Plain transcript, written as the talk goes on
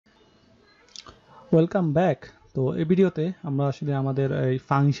Welcome back. তো এই ভিডিওতে আমরা আসলে আমাদের এই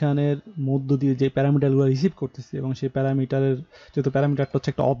ফাংশনের মধ্য দিয়ে যে প্যারামিটারগুলো রিসিভ করতেছি এবং সেই প্যারামিটারের যেহেতু প্যারামিটারটা হচ্ছে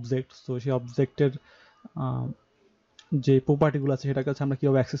একটা অবজেক্ট, তো সেই অবজেক্টের যে প্রপার্টিগুলো আছে সেটাকে হচ্ছে আমরা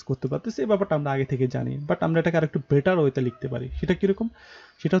কীভাবে অ্যাক্সেস করতে পারতেছি এই ব্যাপারটা আমরা আগে থেকে জানি, বাট আমরা এটাকে আরেকটু বেটার ওয়েতে লিখতে পারি। সেটা কীরকম?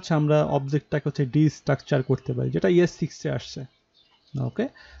 সেটা হচ্ছে আমরা অবজেক্টটাকে হচ্ছে ডিস্ট্রাকচার করতে পারি, যেটা ES6-এ আসছে। ওকে,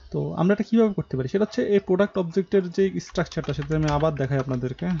 তো আমরা এটা কীভাবে করতে পারি সেটা হচ্ছে এই প্রোডাক্ট অবজেক্টের যে স্ট্রাকচারটা সেটা আমি আবার দেখাই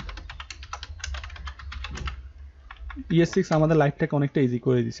আপনাদেরকে। ES6 আমাদের লাইফটাকে অনেকটা ইজি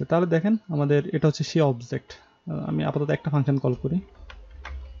করে দিচ্ছে। তাহলে দেখেন আমাদের এটা হচ্ছে সেই অবজেক্ট। আমি আপাতত একটা ফাংশন কল করি।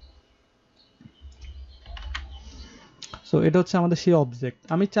 সো এটা হচ্ছে আমাদের সেই অবজেক্ট।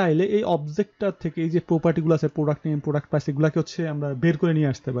 আমি চাইলে এই অবজেক্টটা থেকে এই যে প্রপার্টিগুলো আছে, প্রোডাক্ট নেম, প্রোডাক্ট প্রাইস, এগুলোকে হচ্ছে আমরা বের করে নিয়ে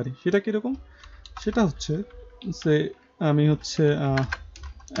আসতে পারি। সেটা কীরকম? সেটা হচ্ছে যে আমি হচ্ছে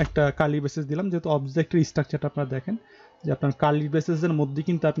একটা কার্লি ব্রেসেস দিলাম, যেহেতু অবজেক্টের স্ট্রাকচারটা আপনারা দেখেন যে আপনার কার্লি ব্রেসেসের মধ্যে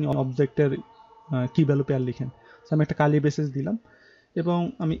কিন্তু আপনি অবজেক্টের কি ভ্যালু পেয়ার লিখেন। আমি একটা কার্লি ব্রেসেস দিলাম এবং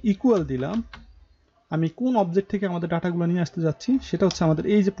আমি ইকুয়াল দিলাম আমি কোন অবজেক্ট থেকে আমাদের ডাটাগুলো নিয়ে আসতে যাচ্ছি, সেটা হচ্ছে আমাদের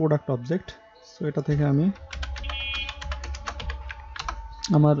এই যে প্রোডাক্ট অবজেক্ট। সো এটা থেকে আমি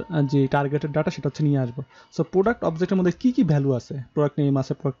আমার যে টার্গেটের ডাটা সেটা হচ্ছে নিয়ে আসবো। সো প্রোডাক্ট অবজেক্টের মধ্যে কি কি ভ্যালু আছে, প্রোডাক্ট নেম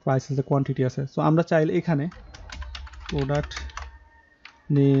আছে, প্রোডাক্ট প্রাইস আছে, কোয়ান্টিটি আছে। সো আমরা চাইলে এখানে প্রোডাক্ট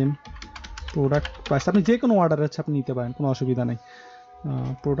নেম, প্রোডাক্ট প্রাইস, আপনি যে কোনো অর্ডার আছে আপনি নিতে পারেন, কোনো অসুবিধা নেই।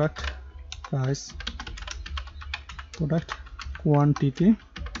 Product price, product quantity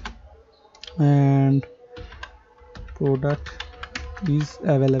and product is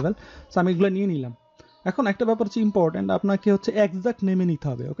available. So আমি এগুলো নিয়ে নিলাম। এখন একটা ব্যাপার হচ্ছে ইম্পর্ট্যান্ট, আপনাকে হচ্ছে এক্সাক্ট নেমে নিতে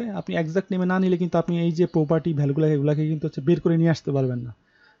হবে। ওকে, আপনি এক্সাক্ট নেমে না নিলে কিন্তু আপনি এই যে প্রপার্টি ভ্যালুগুলো এগুলোকে কিন্তু হচ্ছে বের করে নিয়ে আসতে পারবেন না।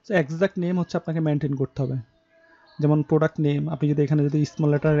 সো এক্সাক্ট নেম হচ্ছে আপনাকে মেনটেন করতে হবে। যেমন প্রোডাক্ট নেম, আপনি যদি এখানে যদি স্মল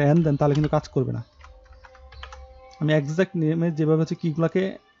লেটার এন দেন তাহলে কিন্তু কাজ করবে না। আমি এক্সাক্ট নেমে যেভাবে হচ্ছে কীগুলোকে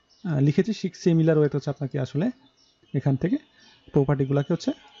লিখেছি ঠিক সিমিলার ওয়েতে হচ্ছে আপনাকে আসলে এখান থেকে প্রপার্টিগুলোকে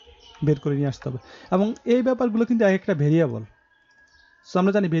হচ্ছে বের করে নিয়ে আসতে হবে। এবং এই ব্যাপারগুলো কিন্তু এক একটা ভেরিয়েবল। সো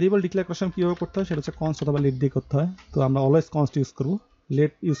আমরা জানি ভেরিয়েবল ডিক্লেয়ারেশন কীভাবে করতে হয়, সেটা হচ্ছে কনস্ট অথবা লেট দিয়ে করতে হয়। তো আমরা অলওয়েজ কনস্ট ইউজ করবো,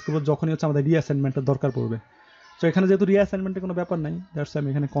 লেট ইউজ করবো যখনই হচ্ছে আমাদের রিঅ্যাসাইনমেন্টের দরকার পড়বে। সো এখানে যেহেতু রিঅ্যাসাইনমেন্টের কোনো ব্যাপার নাই, দ্যাটস আমি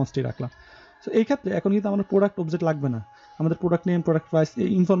এখানে কনস্টই রাখলাম। সো এই ক্ষেত্রে এখন কিন্তু আমাদের প্রোডাক্ট অবজেক্ট লাগবে না, আমাদের প্রোডাক্ট নেম, প্রোডাক্ট প্রাইস, এই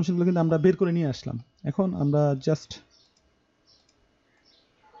ইনফরমেশনগুলো কিন্তু আমরা বের করে নিয়ে আসলাম। এখন আমরা জাস্ট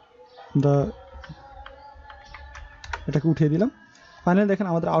এটাকে উঠিয়ে দিলাম। ফাইনালি দেখেন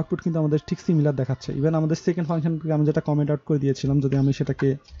আমাদের আউটপুট কিন্তু আমাদের ঠিক সিমিলার দেখাচ্ছে। ইভেন আমাদের সেকেন্ড ফাংশনকে আমি যেটা কমেন্ট আউট করে দিয়েছিলাম, যদি আমি সেটাকে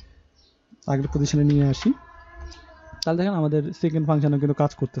আগের পজিশনে নিয়ে আসি তাহলে দেখেন আমাদের সেকেন্ড ফাংশনও কিন্তু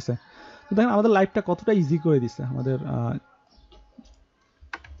কাজ করতেছে। তো দেখেন আমাদের লাইফটা কতটা ইজি করে দিচ্ছে আমাদের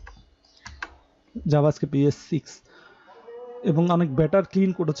জাভাস্ক্রিপ্ট ES6, এবং অনেক বেটার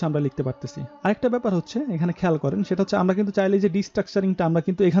ক্লিন কোড হচ্ছে আমরা লিখতে পারতেছি। আরেকটা ব্যাপার হচ্ছে এখানে খেয়াল করেন, সেটা হচ্ছে আমরা কিন্তু চাইলে যে ডিস্ট্রাকচারিংটা আমরা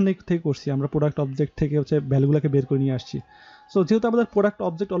কিন্তু এখান থেকে করছি, আমরা প্রোডাক্ট অবজেক্ট থেকে হচ্ছে ভ্যালুগুলোকে বের করে নিয়ে আসছি। সো যেহেতু আমাদের প্রোডাক্ট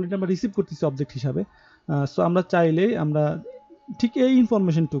অবজেক্ট অলরেডি আমরা রিসিভ করতেছি অবজেক্ট হিসাবে, সো আমরা চাইলে আমরা ঠিক এই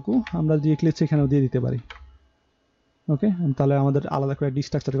ইনফরমেশনটুকু আমরা যে ক্লিপস এখানেও দিয়ে দিতে পারি। ওকে, তাহলে আমাদের আলাদা করে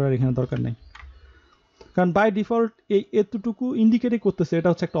ডিস্ট্রাকচার করার এখানে দরকার নেই, কারণ বাই ডিফল্ট এই এতটুকু ইন্ডিকেটই করতেছে এটা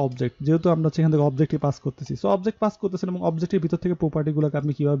হচ্ছে একটা অবজেক্ট, যেহেতু আমরা হচ্ছে এখান থেকে অবজেক্টই পাস করতেছি। সো অবজেক্ট পাস করতেছেন এবং অবজেক্টের ভিতর থেকে প্রপার্টিগুলোকে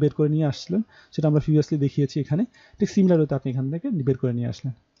আপনি কীভাবে বের করে নিয়ে আসলেন সেটা আমরা প্রিভিয়াসলি দেখিয়েছি এখানে। ঠিক সিমিলার হতে আপনি এখান থেকে বের করে নিয়ে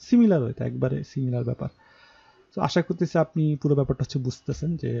আসলেন, সিমিলার হতে একবারে সিমিলার ব্যাপার। তো আশা করতেছি আপনি পুরো ব্যাপারটা হচ্ছে বুঝতেছেন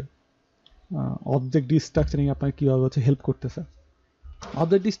যে অবজেক্ট ডিস্ট্রাকচারিং আপনাকে কীভাবে হচ্ছে হেল্প করতেছে।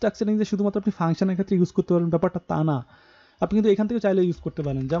 অবজেক্ট ডিস্ট্রাকচারিং যে শুধুমাত্র আপনি ফাংশনের ক্ষেত্রে ইউজ করতে পারবেন ব্যাপারটা তা না, আপনি কিন্তু এখান থেকে চাইলে ইউজ করতে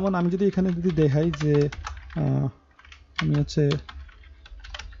পারেন। যেমন আমি যদি এখানে যদি দেখাই যে আমি হচ্ছে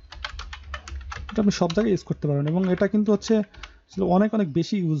এটা আপনি সব জায়গায় ইউজ করতে পারেন, এবং এটা কিন্তু হচ্ছে অনেক অনেক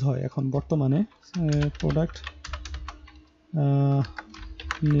বেশি ইউজ হয় এখন বর্তমানে। Product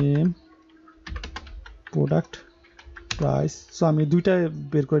name, product price. So আমি দুইটা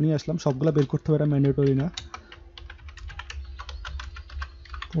বের করে নিয়ে আসলাম, সবগুলা বের করতে হবে, এটা ম্যান্ডেটরি না।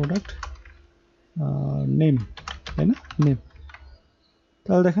 প্রোডাক্ট নেম, তাই না, নেম।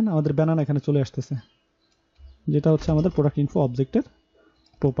 তাহলে দেখেন আমাদের ব্যানানা এখানে চলে আসতেছে, যেটা হচ্ছে আমাদের প্রোডাক্ট ইনফো অবজেক্টের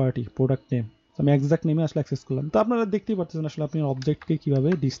প্রপার্টি, প্রোডাক্ট নেম। আমি এক্সাক্ট নেমে আসলে অ্যাক্সেস করলাম। তো আপনারা দেখতেই পাচ্ছেন আসলে আপনি অবজেক্টকে কীভাবে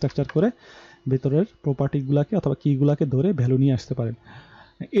ডিস্ট্রাকচার করে ভেতরের প্রপার্টিগুলোকে অথবা কিগুলোকে ধরে ভ্যালু নিয়ে আসতে পারেন।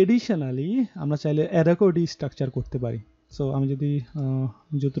 এডিশনালি আমরা চাইলে অ্যারেকেও ডিস্ট্রাকচার করতে পারি। সো আমি যদি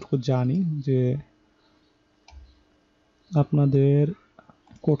যতটুকু জানি যে আপনাদের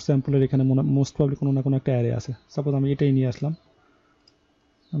কোড স্যাম্পলের এখানে মোস্ট প্রবলি কোনো না কোনো একটা অ্যারে আছে। সাপোজ আমি এটাই নিয়ে আসলাম,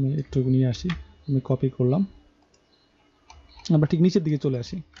 আমি একটু নিয়ে আসি, আমি কপি করলাম, আমরা ঠিক নিচের দিকে চলে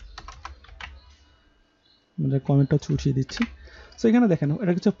আসি, আমরা কমেন্টটা হচ্ছে উঠিয়ে দিচ্ছি। সো এখানে দেখেন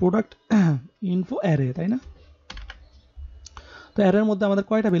এটা হচ্ছে প্রোডাক্ট ইনফো অ্যারে, তাই না? তো অ্যারের মধ্যে আমাদের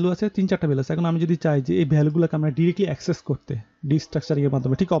কয়টা ভ্যালু আছে? 3-4টা ভ্যালু আছে। এখন আমি যদি চাই যে এই ভ্যালুগুলোকে আমরা ডিরেক্টলি অ্যাক্সেস করতে ডিস্ট্রাকচারিং এর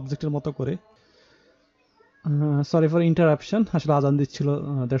মাধ্যমে ঠিক অবজেক্টের মতো করে, সরি ফর ইন্টারাপশন, আসলে আজান দিচ্ছিল,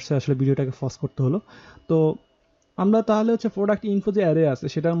 দ্যাটস আসলে ভিডিওটাকে পজ করতে হলো। তো আমরা তাহলে হচ্ছে প্রোডাক্ট ইনফো যে অ্যারে আছে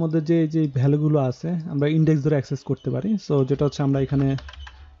সেটার মধ্যে যে ভ্যালুগুলো আছে আমরা ইন্ডেক্স ধরে অ্যাক্সেস করতে পারি। সো যেটা হচ্ছে আমরা এখানে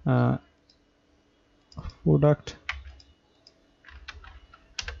প্রোডাক্ট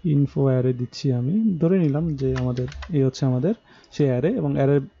ইনফো অ্যারে দিচ্ছি, আমি ধরে নিলাম যে আমাদের এই হচ্ছে আমাদের সেই অ্যারে, এবং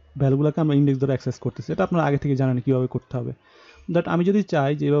অ্যারের ভ্যালুগুলোকে আমরা ইন্ডেক্স ধরে অ্যাক্সেস করতেছি। এটা আপনারা আগে থেকে জানেন কীভাবে করতে হবে। দ্যাট আমি যদি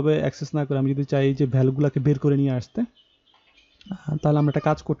চাই যে এভাবে অ্যাক্সেস না করে আমি যদি চাই যে ভ্যালুগুলোকে বের করে নিয়ে আসতে, তাহলে আমরা একটা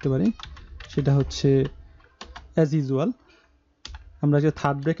কাজ করতে পারি। সেটা হচ্ছে অ্যাজ ইউজুয়াল আমরা যে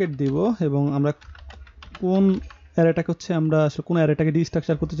থার্ড ব্র্যাকেট দিব, এবং আমরা কোন অ্যারেটাকে হচ্ছে আমরা আসলে কোন অ্যারেটাকে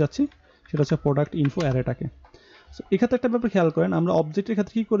ডিস্ট্রাকচার করতে যাচ্ছি সেটা হচ্ছে প্রোডাক্ট ইনফো অ্যারেটাকে। সো এক্ষেত্রে একটা ব্যাপার খেয়াল করেন, আমরা অবজেক্টের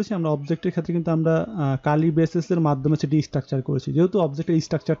ক্ষেত্রে কী করেছি, আমরা অবজেক্টের ক্ষেত্রে কিন্তু আমরা কার্লি ব্রেসেসের মাধ্যমে হচ্ছে ডিস্ট্রাকচার করেছি, যেহেতু অবজেক্টের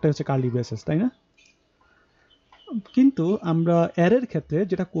স্ট্রাকচারটা হচ্ছে কার্লি ব্রেসেস, তাই না? কিন্তু আমরা অ্যারের ক্ষেত্রে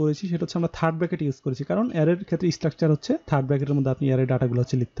যেটা করেছি সেটা হচ্ছে আমরা থার্ড ব্র্যাকেট ইউজ করেছি, কারণ অ্যারের ক্ষেত্রে স্ট্রাকচার হচ্ছে থার্ড ব্র্যাকেটের মধ্যে আপনি অ্যারে ডাটাগুলো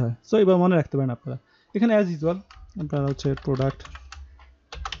হচ্ছে লিখতে হয়। সো এবার মনে রাখতে পারেন আপনারা এখানে অ্যাজ ইউজুয়াল আপনারা হচ্ছে প্রোডাক্ট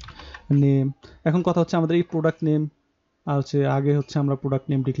নেম। এখন কথা হচ্ছে আমাদের এই প্রোডাক্ট নেম আর হচ্ছে আগে হচ্ছে আমরা প্রোডাক্ট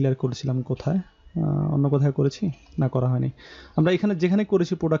নেম ডিক্লেয়ার করেছিলাম কোথায়, অন্য কোথায় করেছি না, করা হয়নি। আমরা এখানে যেখানে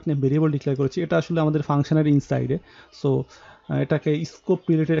করেছি প্রোডাক্ট নেম ভেরিয়েবল ডিক্লেয়ার করেছি, এটা আসলে আমাদের ফাংশনের ইনসাইডে। সো এটাকে স্কোপ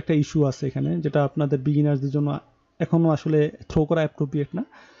রিলেটেড একটা ইস্যু আছে এখানে, যেটা আপনাদের বিগিনার্সদের জন্য এখনও আসলে থ্রো করা অ্যাপ্রোপ্রিয়েট না,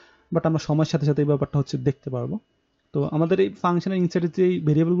 বাট আমরা সময়ের সাথে সাথে এই ব্যাপারটা হচ্ছে দেখতে পারবো। তো আমাদের এই ফাংশনের ইনসাইডে যে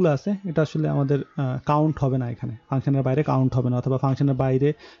ভেরিয়েবলগুলো আছে এটা আসলে আমাদের কাউন্ট হবে না, এখানে ফাংশনের বাইরে কাউন্ট হবে না, অথবা ফাংশনের বাইরে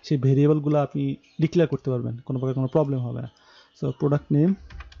সেই ভেরিয়েবলগুলো আপনি ডিক্লেয়ার করতে পারবেন, কোনো প্রকার কোনো প্রবলেম হবে না। So product name.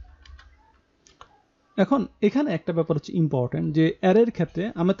 এখন এখানে একটা ব্যাপার হচ্ছে ইম্পর্টেন্ট, যে অ্যারের ক্ষেত্রে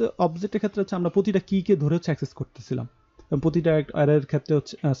আমরা তো অবজেক্টের ক্ষেত্রে হচ্ছে আমরা প্রতিটা কিকে ধরে হচ্ছে অ্যাক্সেস করতেছিলাম, এবং প্রতিটা অ্যারের ক্ষেত্রে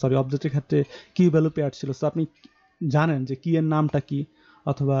হচ্ছে অবজেক্টের ক্ষেত্রে কি ভ্যালু পেয়ার ছিল। সো আপনি জানেন যে কি এর নামটা কি,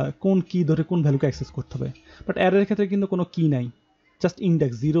 অথবা কোন কি ধরে কোন ভ্যালুকে অ্যাক্সেস করতে হবে। বাট অ্যারের ক্ষেত্রে কিন্তু কোনো কি নাই, জাস্ট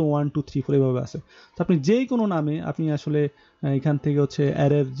ইন্ডেক্স 0 1 2 3 4 এভাবে আছে। তো আপনি যে কোনো নামে আপনি আসলে এখান থেকে হচ্ছে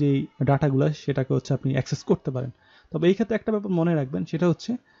অ্যারের যেই ডাটাগুলো সেটাকে হচ্ছে আপনি অ্যাক্সেস করতে পারেন। তবে এই ক্ষেত্রে একটা ব্যাপার মনে রাখবেন, সেটা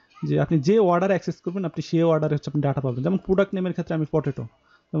হচ্ছে যে আপনি যে অর্ডার অ্যাক্সেস করবেন আপনি সেই অর্ডারে হচ্ছে আপনি ডাটা পাবেন। যেমন প্রোডাক্ট নেমের ক্ষেত্রে আমি পটেটো,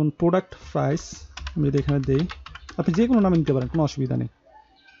 যেমন প্রোডাক্ট প্রাইস আমি যদি এখানে দিই, আপনি যে কোনো নাম নিতে পারেন, কোনো অসুবিধা নেই।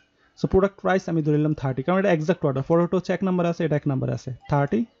 সো প্রোডাক্ট প্রাইস আমি ধরে নিলাম 30, কারণ এটা এক্সাক্ট অর্ডার। পটেটো হচ্ছে 1 নম্বরে আছে, এটা 1 নম্বরে আছে,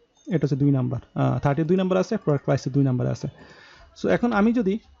 30 এটা হচ্ছে 2 নাম্বার, 30 2 নম্বরে আছে, প্রোডাক্ট প্রাইস 2 নম্বরে আছে। সো এখন আমি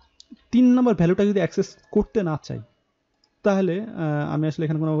যদি 3 নম্বর ভ্যালুটা যদি অ্যাক্সেস করতে না চাই, তাহলে আমি আসলে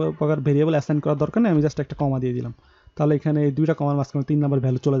এখানে কোনো প্রকার ভেরিয়েবল অ্যাসাইন করার দরকার নেই, আমি জাস্ট একটা কমা দিয়ে দিলাম, তাহলে এখানে এই দুইটা কমার মাঝখানে 3 নম্বর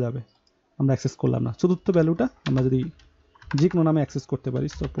ভ্যালু চলে যাবে, আমরা অ্যাক্সেস করলাম না। চতুর্থ ভ্যালুটা আমরা যদি যে কোনো নামে অ্যাক্সেস করতে পারি।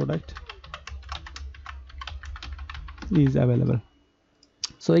 So product is available.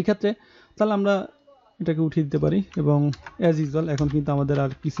 So এই ক্ষেত্রে তাহলে আমরা এটাকে উঠিয়ে দিতে পারি, এবং অ্যাজ ইউজুয়াল এখন কিন্তু আমাদের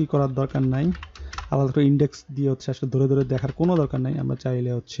আর কিছুই করার দরকার নাই, আলাদা করে ইন্ডেক্স দিয়ে হচ্ছে আসলে ধরে ধরে দেখার কোনো দরকার নাই। আমরা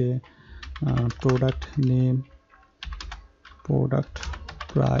চাইলে হচ্ছে product name, product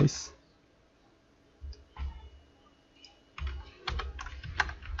price,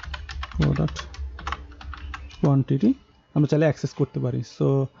 product quantity আমরা চাইলে অ্যাক্সেস করতে পারি। সো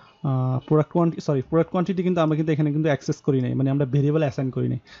প্রোডাক্ট কোয়ান্টিটি কিন্তু আমরা কিন্তু এখানে কিন্তু অ্যাক্সেস করি নাই, মানে আমরা ভেরিয়েবল অ্যাসাইন করি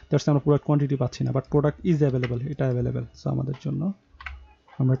নাই, দ্যাটস আমরা প্রোডাক্ট কোয়ান্টিটি পাচ্ছি না, বাট প্রোডাক্ট ইজ অ্যাভেলেবল, এটা অ্যাভেলেবল। সো আমাদের জন্য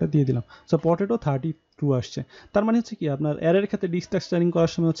আমরা এটা দিয়ে দিলাম। সো পটেটো 32 আসছে, তার মানে হচ্ছে কি আপনার অ্যারের ক্ষেত্রে ডিস্ট্রাকচারিং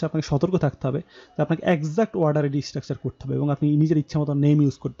করার সময় হচ্ছে আপনাকে সতর্ক থাকতে হবে যে আপনাকে এক্সাক্ট অর্ডারে ডিস্ট্রাকচার করতে হবে, এবং আপনি নিজের ইচ্ছা মতো নেম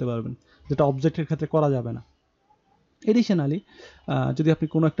ইউজ করতে পারবেন, যেটা অবজেক্টের ক্ষেত্রে করা যাবে না। এডিশনালি যদি আপনি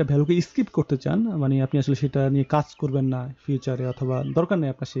কোনো একটা ভ্যালুকে স্কিপ করতে চান, মানে আপনি আসলে সেটা নিয়ে কাজ করবেন না ফিউচারে, অথবা দরকার নেই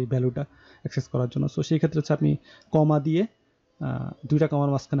আপনার সেই ভ্যালুটা অ্যাক্সেস করার জন্য, সো সেই ক্ষেত্রে হচ্ছে আপনি কমা দিয়ে দুইটা কমার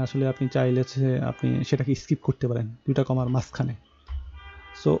মাঝখানে আসলে আপনি চাইলে আপনি সেটাকে স্কিপ করতে পারেন দুইটা কমার মাঝখানে।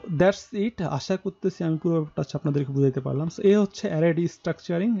 সো দ্যাটস ইট, আশা করতেছি আমি পুরো ব্যাপারটা আপনাদেরকে বুঝাইতে পারলাম। সো এই হচ্ছে অ্যারে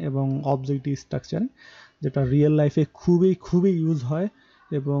ডিস্ট্রাকচারিং এবং অবজেক্ট ডিস্ট্রাকচারিং, যেটা রিয়েল লাইফে খুবই খুবই ইউজ হয়,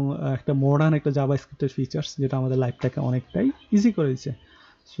 এবং একটা মডার্ন একটা জাভাস্ক্রিপ্টের ফিচার্স, যেটা আমাদের লাইফটাকে অনেকটাই ইজি করে দিচ্ছে।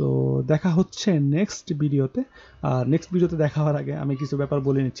 সো দেখা হচ্ছে নেক্সট ভিডিওতে। আর নেক্সট ভিডিওতে দেখা হওয়ার আগে আমি কিছু ব্যাপার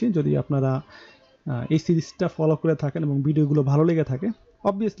বলে নিচ্ছি, যদি আপনারা এই সিরিজটা ফলো করে থাকেন এবং ভিডিওগুলো ভালো লেগে থাকে,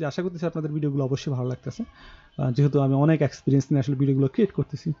 অবভিয়াসলি আশা করতেছি আপনাদের ভিডিওগুলো অবশ্যই ভালো লাগতেছে, যেহেতু আমি অনেক এক্সপিরিয়েন্স নিয়ে আসলে ভিডিওগুলো ক্রিয়েট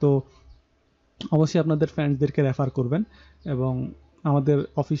করতেছি। তো অবশ্যই আপনাদের ফ্রেন্ডসদেরকে রেফার করবেন, এবং আমাদের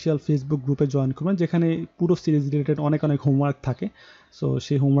অফিসিয়াল ফেসবুক গ্রুপে জয়েন করবেন, যেখানে পুরো সিরিজ রিলেটেড অনেক অনেক হোমওয়ার্ক থাকে। সো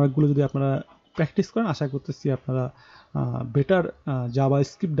সেই হোমওয়ার্কগুলো যদি আপনারা প্র্যাকটিস করেন, আশা করতেছি আপনারা বেটার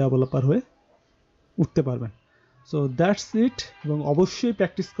জাভাস্ক্রিপ্ট ডেভেলপার হয়ে উঠতে পারবেন। So that's it. এবং অবশ্যই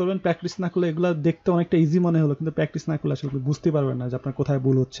প্র্যাকটিস করবেন, প্র্যাকটিস না করলে এগুলো দেখতে অনেকটা ইজি মনে হলো, কিন্তু প্র্যাকটিস না করলে আসলে বুঝতে পারবেন না যে আপনার কোথায়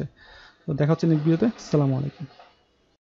ভুল হচ্ছে। তো দেখা হচ্ছে নেক্সট ভিডিওতে। আসসালামু আলাইকুম।